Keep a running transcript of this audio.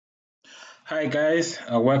Hi guys,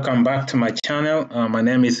 welcome back to my channel. My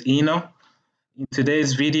name is Eno. In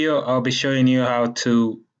today's video, I'll be showing you how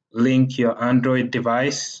to link your Android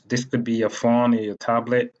device, this could be your phone or your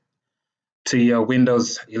tablet, to your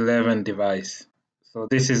Windows 11 device. So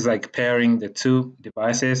this is like pairing the two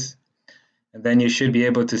devices, and then you should be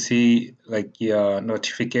able to see like your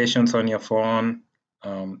notifications on your phone.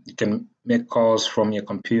 You can make calls from your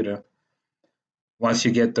computer once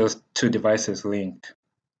you get those two devices linked.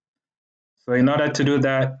 So in order to do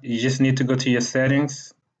that, you just need to go to your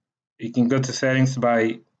settings. You can go to settings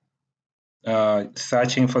by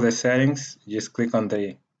searching for the settings. You just click on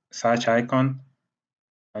the search icon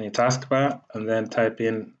on your taskbar and then type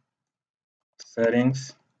in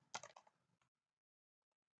settings.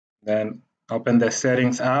 Then open the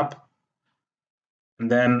settings app.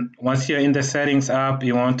 And then once you're in the settings app,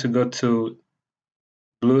 you want to go to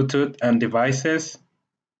Bluetooth and devices.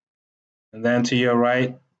 And then to your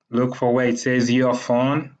right, look for where it says your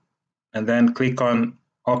phone and then click on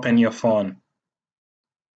open your phone.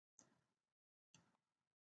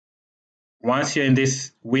 Once you're in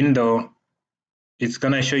this window, it's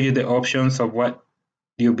going to show you the options of what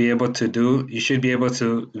you'll be able to do. You should be able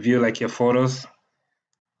to view like your photos.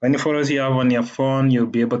 Any photos you have on your phone, you'll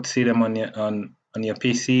be able to see them on your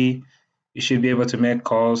PC. You should be able to make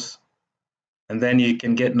calls, and then you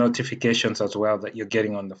can get notifications as well that you're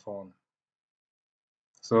getting on the phone.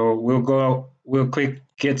 So we'll click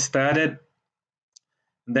get started.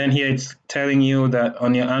 And then here it's telling you that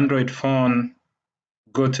on your Android phone,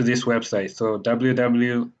 go to this website. So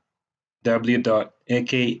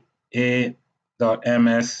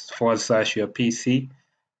www.aka.ms/your PC.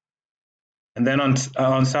 And then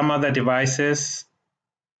on some other devices,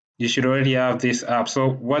 you should already have this app. So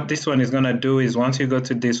what this one is going to do is once you go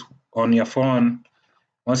to this on your phone,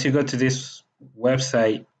 once you go to this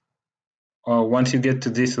website, or once you get to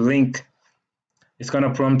this link, it's going to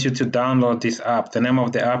prompt you to download this app. The name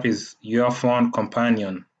of the app is Your Phone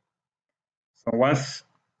Companion. So once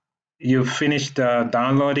you've finished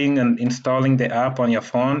downloading and installing the app on your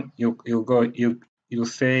phone, you'll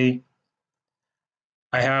say,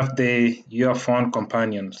 I have the Your Phone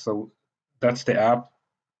Companion. So that's the app.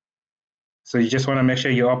 So you just want to make sure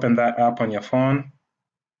you open that app on your phone.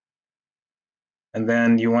 And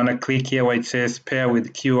then you want to click here where it says pair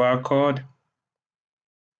with QR code.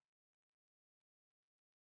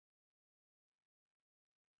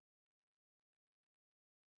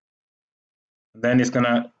 And then it's going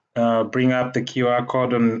to bring up the QR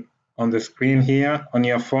code on the screen here on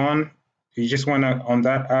your phone. You just want to, on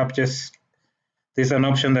that app, there's an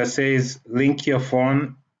option that says link your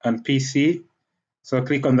phone and PC. So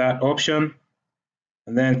click on that option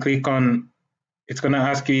and then click on, it's going to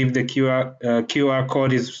ask you if the QR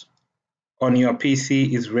code is on your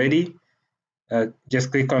PC is ready.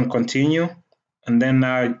 Just click on continue, and then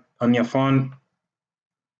now on your phone,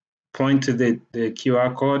 point to the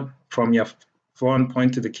QR code from your phone,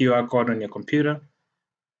 point to the QR code on your computer,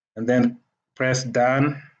 and then press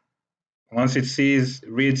done. Once it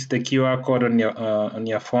reads the QR code on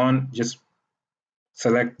your phone, just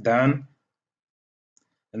select done,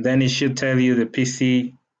 and then it should tell you the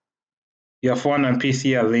PC, your phone and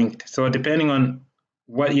PC are linked. So depending on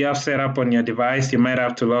what you have set up on your device, you might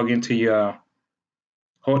have to log into your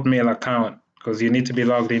Hotmail account, because you need to be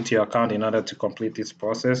logged into your account in order to complete this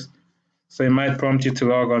process. So it might prompt you to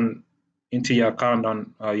log on into your account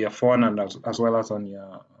on your phone and as well as on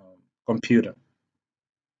your computer.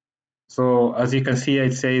 So as you can see,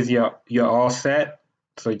 it says you're all set.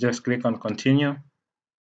 So just click on continue.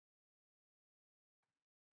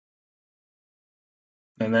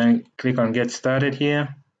 And then click on get started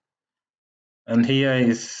here. And here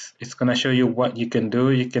it's going to show you what you can do.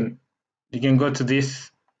 You can go to this.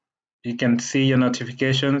 You can see your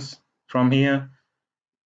notifications from here.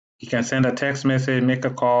 You can send a text message, make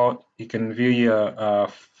a call. You can view your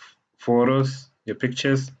photos, your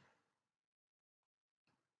pictures.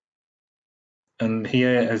 And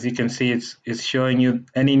here, as you can see, it's showing you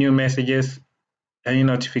any new messages, any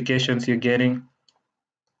notifications you're getting.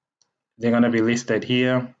 They're going to be listed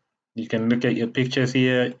here. You can look at your pictures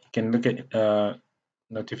here. You can look at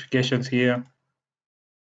notifications here.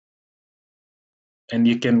 And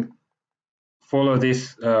you can follow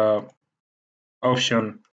this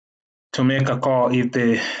option to make a call if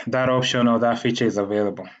that option or that feature is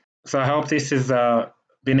available. So I hope this has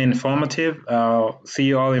been informative. I'll see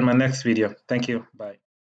you all in my next video. Thank you. Bye.